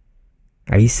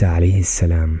 Isa alayhi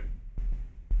salam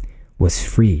was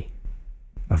free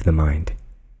of the mind.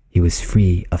 He was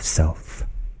free of self.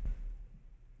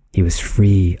 He was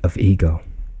free of ego.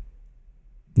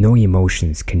 No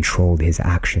emotions controlled his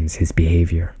actions, his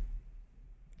behavior.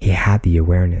 He had the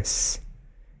awareness.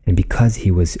 And because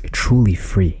he was truly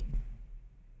free,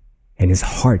 and his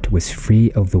heart was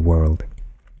free of the world,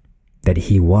 that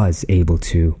he was able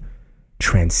to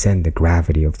transcend the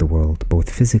gravity of the world, both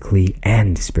physically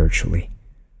and spiritually,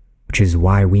 which is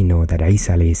why we know that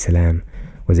Isa alayhi salam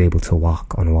was able to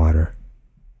walk on water.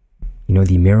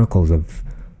 The miracles of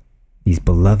these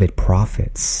beloved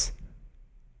prophets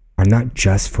are not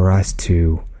just for us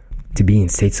to be in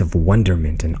states of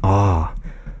wonderment and awe.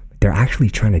 They're actually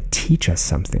trying to teach us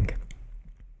something,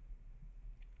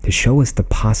 to show us the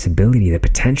possibility, the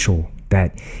potential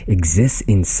that exists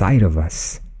inside of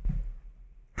us.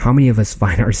 How many of us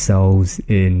find ourselves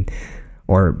in,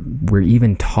 or we're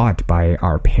even taught by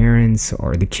our parents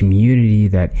or the community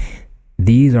that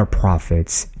these are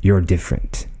prophets, you're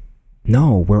different?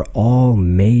 No, we're all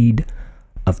made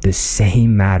of the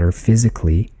same matter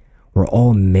physically. We're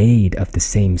all made of the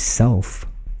same self.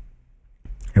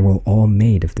 And we're all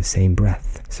made of the same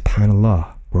breath.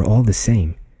 SubhanAllah, we're all the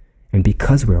same. And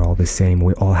because we're all the same,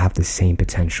 we all have the same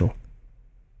potential.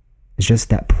 It's just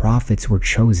that prophets were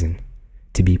chosen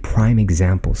to be prime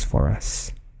examples for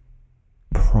us.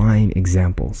 Prime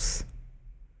examples.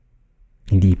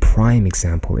 And the prime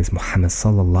example is Muhammad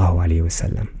sallallahu alayhi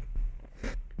wasallam.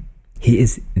 He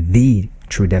is the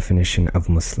true definition of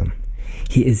Muslim.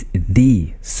 He is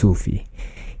the Sufi.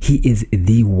 He is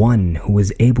the one who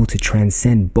was able to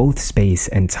transcend both space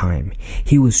and time.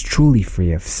 He was truly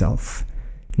free of self.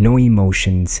 No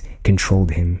emotions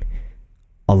controlled him.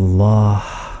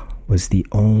 Allah was the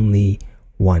only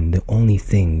one, the only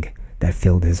thing that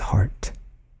filled his heart.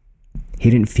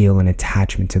 He didn't feel an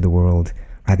attachment to the world.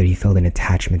 Rather, he felt an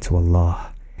attachment to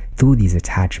Allah. Through these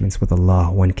attachments with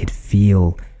Allah, one could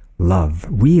feel love,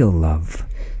 real love,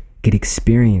 could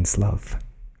experience love.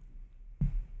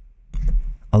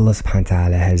 Allah subhanahu wa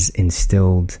ta'ala has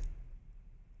instilled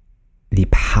the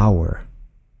power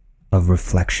of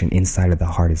reflection inside of the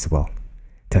heart as well.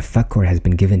 Tafakkur has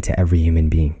been given to every human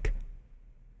being,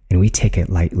 and we take it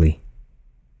lightly.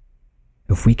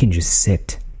 If we can just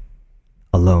sit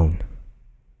alone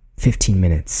 15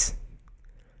 minutes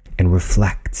and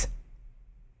reflect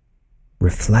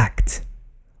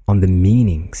on the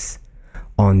meanings,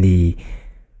 on the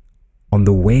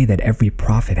way that every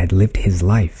prophet had lived his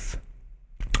life,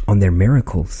 on their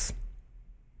miracles,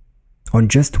 on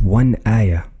just one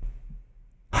ayah,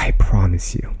 I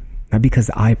promise you, not because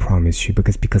I promise you,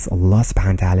 because Allah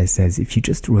subhanahu wa ta'ala says, if you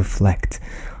just reflect,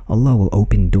 Allah will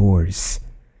open doors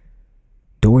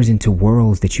into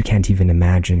worlds that you can't even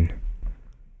imagine.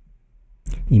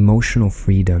 Emotional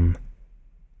freedom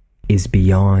is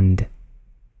beyond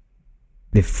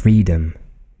the freedom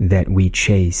that we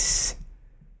chase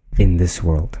in this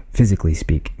world, physically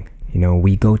speaking.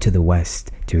 We go to the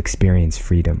West to experience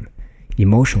freedom.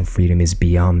 Emotional freedom is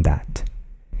beyond that,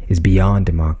 is beyond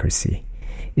democracy,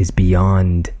 is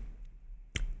beyond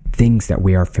things that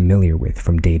we are familiar with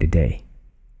from day to day.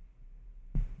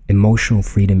 Emotional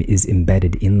freedom is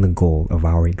embedded in the goal of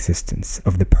our existence,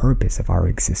 of the purpose of our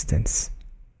existence.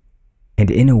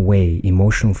 And in a way,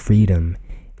 emotional freedom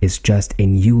is just a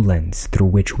new lens through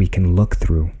which we can look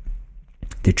through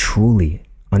to truly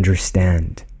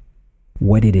understand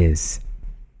what it is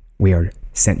we are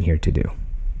sent here to do.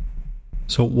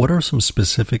 So what are some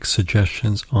specific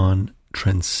suggestions on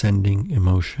transcending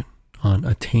emotion, on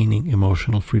attaining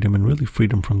emotional freedom and really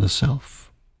freedom from the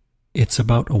self? It's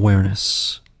about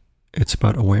awareness. It's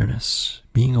about awareness,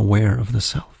 being aware of the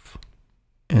self.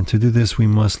 And to do this, we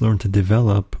must learn to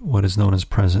develop what is known as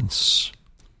presence,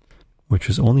 which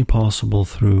is only possible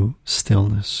through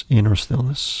stillness, inner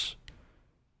stillness.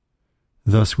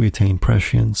 Thus we attain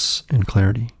prescience and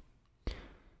clarity.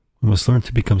 We must learn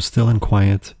to become still and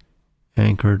quiet,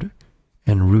 anchored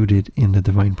and rooted in the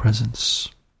divine presence.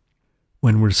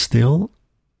 When we're still,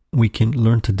 we can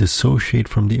learn to dissociate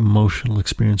from the emotional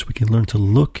experience. We can learn to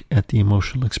look at the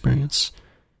emotional experience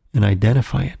and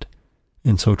identify it,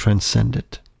 and so transcend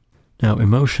it. Now,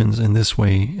 emotions in this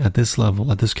way, at this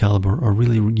level, at this caliber, are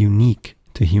really unique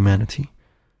to humanity.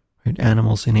 Right?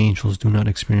 Animals and angels do not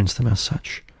experience them as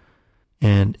such.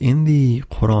 And in the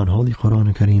Quran, Holy Quran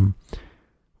Al-Karim,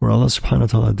 where Allah subhanahu wa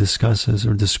ta'ala discusses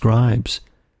or describes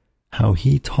how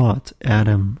He taught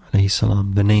Adam alayhi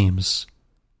salam the names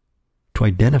to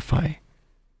identify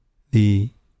the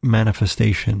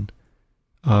manifestation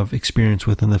of experience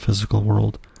within the physical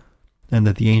world, and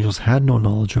that the angels had no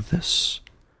knowledge of this.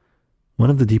 One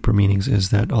of the deeper meanings is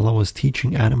that Allah was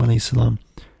teaching Adam alayhi salam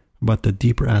about the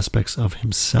deeper aspects of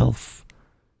himself,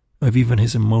 of even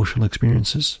his emotional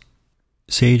experiences.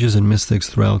 Sages and mystics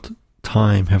throughout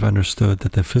time have understood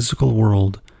that the physical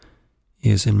world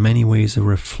is in many ways a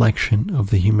reflection of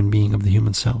the human being, of the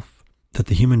human self. That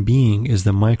the human being is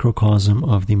the microcosm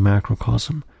of the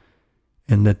macrocosm,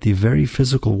 and that the very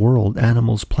physical world,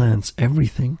 animals, plants,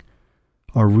 everything,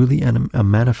 are really a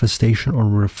manifestation or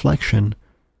reflection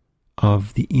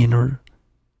of the inner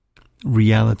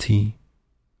reality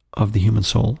of the human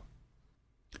soul.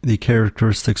 The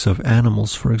characteristics of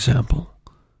animals, for example,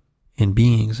 and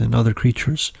beings and other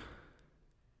creatures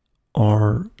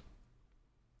are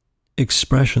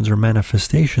expressions or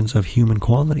manifestations of human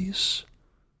qualities.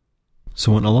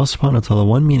 So when Allah subhanahu wa ta'ala,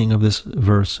 one meaning of this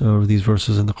verse, or these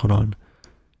verses in the Quran,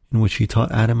 in which He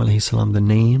taught Adam alayhi salam the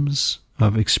names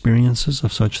of experiences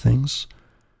of such things,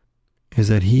 is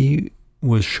that He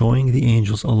was showing the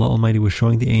angels, Allah Almighty was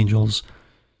showing the angels,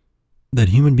 that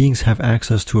human beings have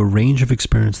access to a range of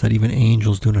experience that even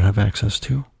angels do not have access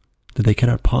to, that they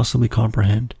cannot possibly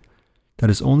comprehend, that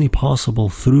is only possible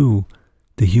through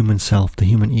the human self, the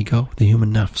human ego, the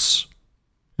human nafs.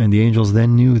 And the angels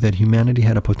then knew that humanity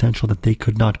had a potential that they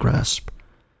could not grasp.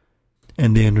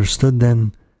 And they understood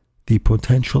then the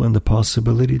potential and the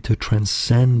possibility to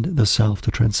transcend the self,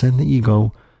 to transcend the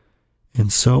ego,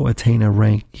 and so attain a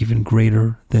rank even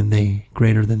greater than the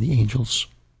angels.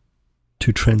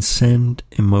 To transcend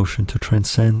emotion, to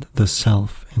transcend the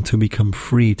self, and to become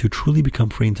free, to truly become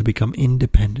free, and to become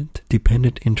independent,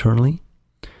 dependent internally.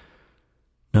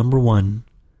 Number one,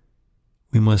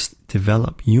 you must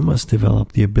develop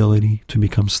the ability to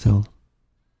become still,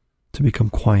 to become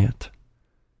quiet,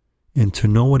 and to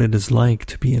know what it is like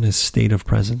to be in a state of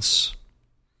presence.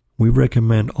 We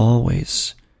recommend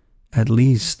always at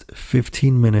least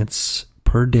 15 minutes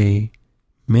per day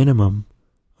minimum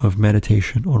of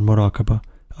meditation or muraqabah,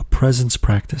 a presence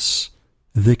practice,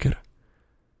 dhikr,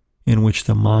 in which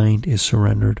the mind is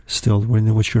surrendered, stilled,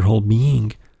 in which your whole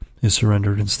being is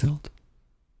surrendered and stilled.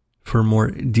 For more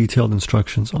detailed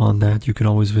instructions on that, you can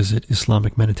always visit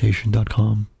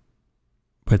islamicmeditation.com.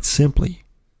 But simply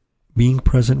being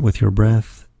present with your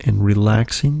breath and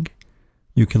relaxing,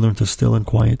 you can learn to still and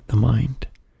quiet the mind.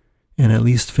 And at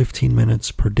least 15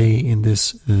 minutes per day in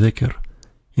this dhikr,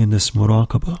 in this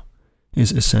muraqabah,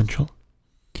 is essential.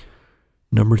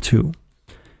 Number two,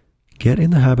 get in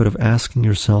the habit of asking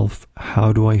yourself,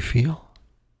 how do I feel?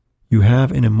 You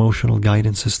have an emotional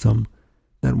guidance system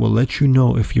that will let you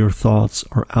know if your thoughts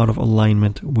are out of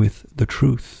alignment with the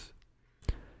truth.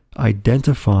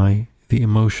 Identify the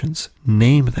emotions,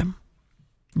 name them.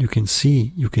 You can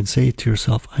say to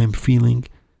yourself, I am feeling,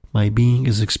 my being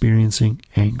is experiencing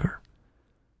anger.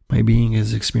 My being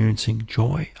is experiencing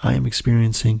joy. I am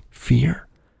experiencing fear.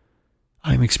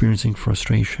 I am experiencing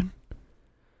frustration.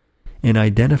 In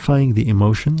identifying the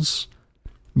emotions,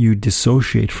 you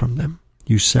dissociate from them.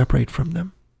 You separate from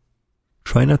them.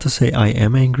 Try not to say, I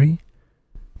am angry,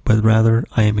 but rather,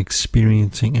 I am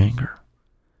experiencing anger.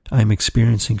 I am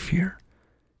experiencing fear.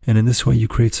 And in this way, you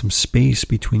create some space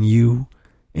between you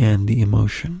and the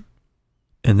emotion.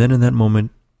 And then in that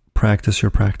moment, practice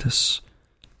your practice.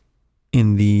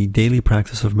 In the daily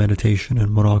practice of meditation and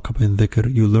muraqabah and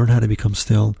dhikr, you learn how to become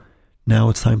still. Now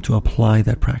it's time to apply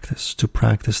that practice, to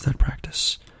practice that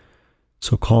practice.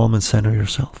 So calm and center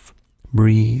yourself.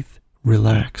 Breathe,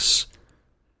 relax,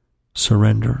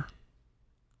 surrender.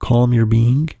 Calm your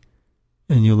being,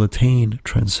 and you'll attain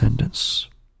transcendence.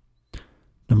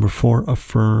 Number 4,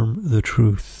 affirm the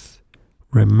truth.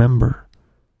 Remember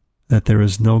that there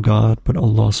is no God but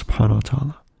Allah subhanahu wa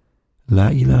ta'ala. La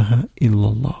ilaha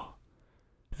illallah.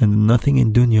 And nothing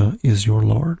in dunya is your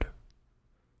Lord.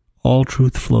 All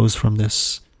truth flows from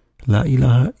this. La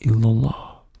ilaha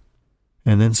illallah.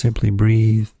 And then simply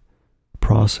breathe,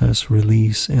 process,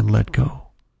 release, and let go.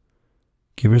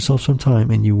 Give yourself some time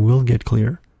and you will get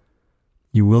clear.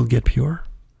 You will get pure.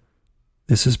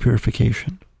 This is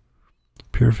purification.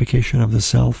 Purification of the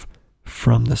self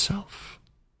from the self.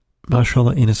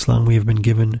 MashaAllah, in Islam we have been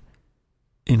given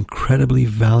incredibly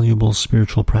valuable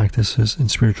spiritual practices and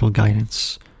spiritual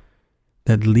guidance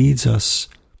that leads us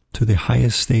to the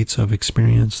highest states of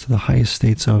experience, to the highest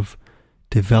states of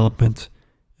development,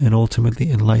 and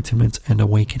ultimately enlightenment and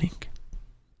awakening.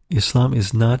 Islam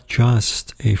is not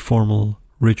just a formal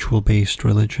ritual-based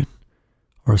religion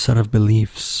or a set of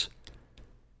beliefs.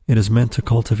 It is meant to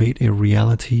cultivate a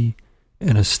reality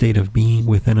and a state of being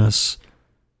within us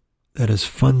that is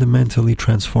fundamentally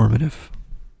transformative.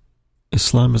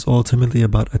 Islam is ultimately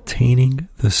about attaining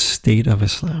the state of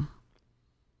Islam.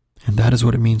 And that is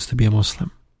what it means to be a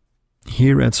Muslim.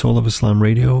 Here at Soul of Islam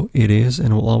Radio, it is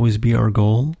and will always be our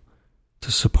goal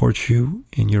to support you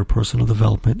in your personal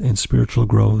development and spiritual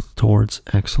growth towards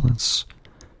excellence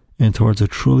and towards a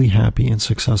truly happy and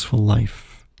successful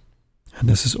life. And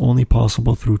this is only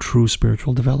possible through true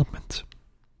spiritual development.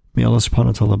 May Allah subhanahu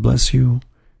wa ta'ala bless you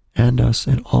and us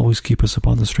and always keep us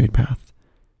upon the straight path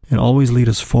and always lead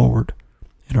us forward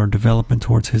in our development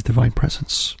towards His divine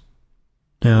presence.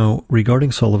 Now,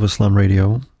 regarding Soul of Islam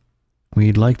Radio,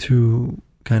 we'd like to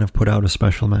kind of put out a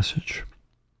special message.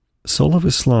 Soul of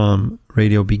Islam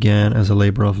Radio began as a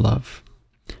labor of love,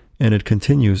 and it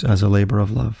continues as a labor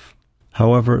of love.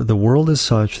 However, the world is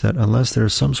such that unless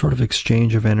there's some sort of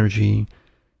exchange of energy,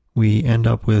 we end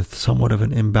up with somewhat of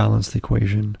an imbalanced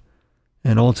equation,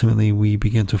 and ultimately we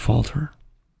begin to falter.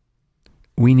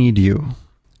 We need you.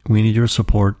 We need your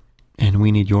support, and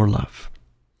we need your love.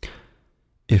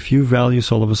 If you value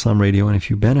Soul of Islam Radio, and if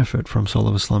you benefit from Soul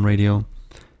of Islam Radio,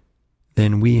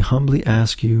 then we humbly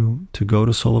ask you to go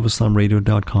to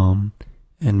soulofislamradio.com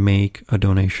and make a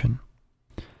donation.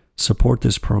 Support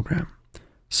this program.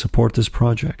 Support this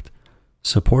project.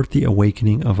 Support the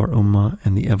awakening of our ummah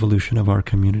and the evolution of our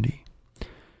community.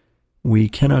 We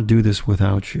cannot do this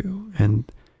without you.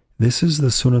 And this is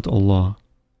the sunnah Allah,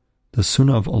 the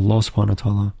sunnah of Allah subhanahu wa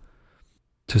ta'ala,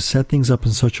 to set things up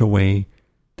in such a way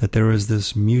that there is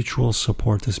this mutual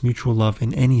support, this mutual love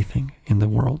in anything in the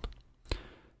world.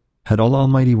 Had Allah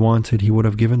Almighty wanted, He would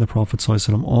have given the Prophet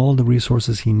ﷺ all the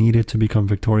resources he needed to become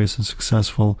victorious and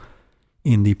successful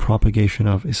in the propagation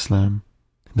of Islam,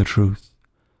 the truth.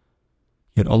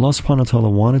 Yet Allah subhanahu wa ta'ala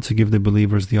wanted to give the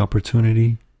believers the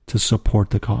opportunity to support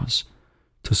the cause,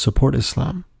 to support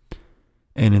Islam,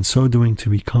 and in so doing to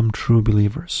become true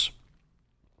believers.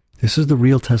 This is the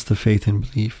real test of faith and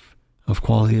belief, of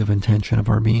quality of intention of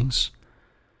our beings.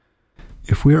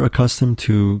 If we are accustomed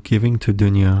to giving to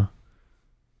dunya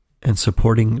and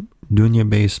supporting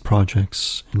dunya-based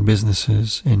projects and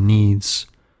businesses and needs,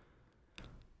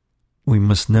 we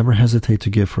must never hesitate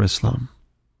to give for Islam.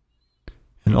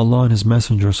 And Allah and His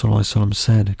Messenger ﷺ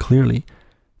said clearly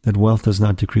that wealth does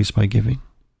not decrease by giving.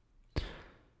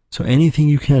 So anything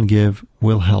you can give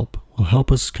will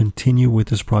help us continue with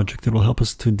this project. It will help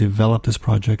us to develop this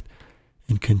project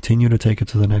and continue to take it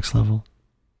to the next level.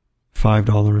 $5,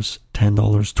 $10,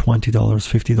 $20,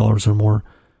 $50 or more,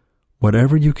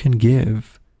 whatever you can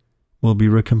give will be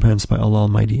recompensed by Allah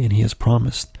Almighty, and He has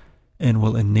promised, and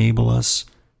will enable us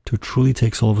to truly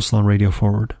take Soul of Islam Radio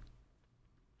forward.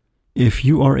 If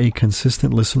you are a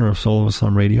consistent listener of Soul of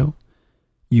Islam Radio,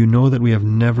 you know that we have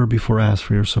never before asked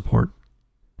for your support.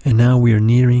 And now we are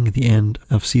nearing the end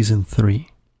of Season 3.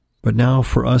 But now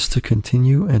for us to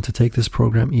continue and to take this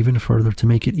program even further, to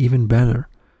make it even better,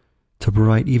 to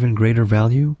provide even greater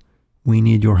value, we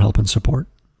need your help and support.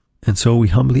 And so we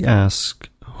humbly ask,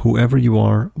 whoever you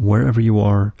are, wherever you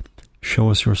are,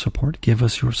 show us your support. Give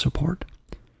us your support.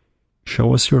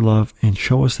 Show us your love and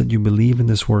show us that you believe in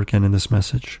this work and in this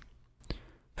message.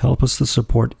 Help us to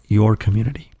support your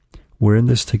community. We're in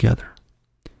this together.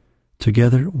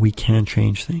 Together we can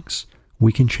change things.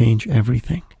 We can change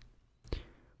everything.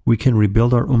 We can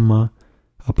rebuild our ummah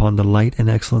upon the light and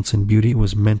excellence and beauty it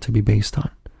was meant to be based on.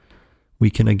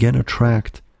 We can again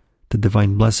attract the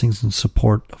divine blessings and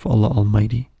support of Allah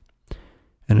Almighty.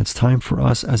 And it's time for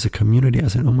us as a community,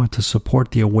 as an ummah, to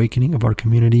support the awakening of our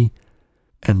community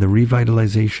and the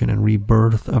revitalization and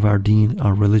rebirth of our deen,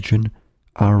 our religion,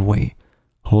 our way,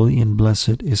 holy and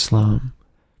blessed Islam,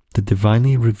 the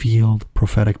divinely revealed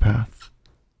prophetic path.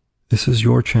 This is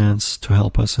your chance to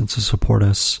help us and to support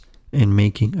us in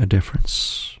making a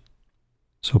difference.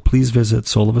 So please visit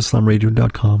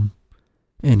soulofislamradio.com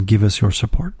and give us your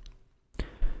support.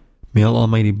 May Allah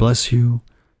Almighty bless you,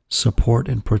 support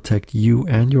and protect you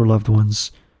and your loved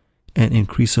ones, and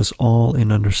increase us all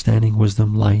in understanding,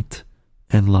 wisdom, light,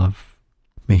 and love.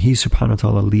 May He subhanahu wa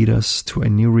ta'ala lead us to a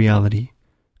new reality,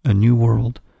 a new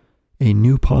world, a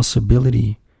new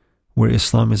possibility where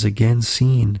Islam is again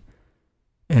seen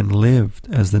and lived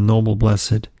as the noble,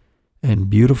 blessed, and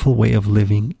beautiful way of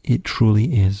living it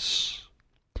truly is.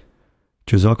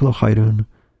 Jazakallah khairun.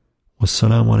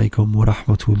 Wassalamu alaikum wa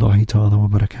rahmatullahi ta'ala wa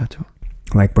barakatuh.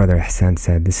 Like Brother Hassan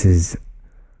said, this is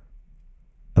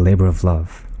a labor of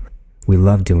love. We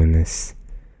love doing this.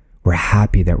 We're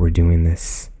happy that we're doing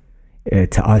this.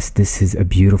 To us, this is a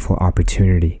beautiful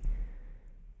opportunity.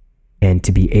 And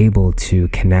to be able to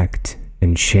connect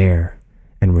and share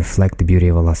and reflect the beauty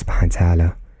of Allah subhanahu wa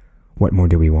ta'ala, what more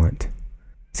do we want?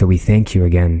 So we thank you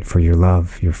again for your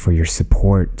love, for your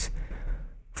support,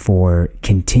 for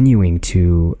continuing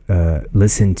to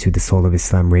listen to the Soul of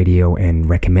Islam radio and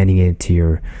recommending it to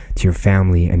your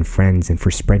family and friends, and for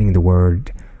spreading the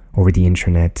word over the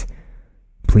internet.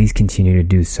 Please continue to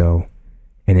do so,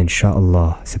 and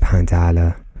inshallah subhanahu wa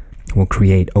ta'ala will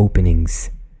create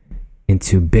openings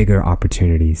into bigger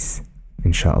opportunities,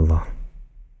 inshallah.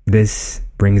 This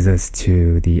brings us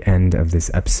to the end of this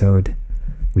episode.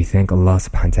 We thank Allah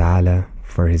subhanahu wa ta'ala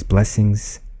for His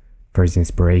blessings, for His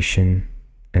inspiration,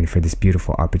 and for this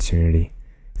beautiful opportunity.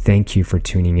 Thank you for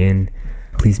tuning in.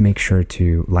 Please make sure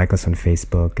to like us on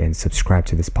Facebook and subscribe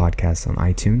to this podcast on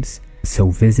iTunes.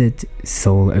 So visit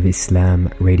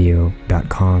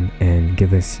soulofislamradio.com and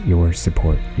give us your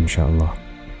support, inshallah.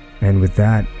 And with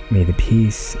that, may the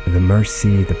peace, the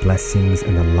mercy, the blessings,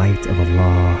 and the light of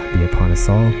Allah be upon us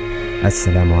all.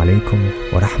 Assalamu alaikum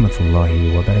wa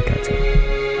rahmatullahi wa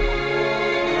barakatuh.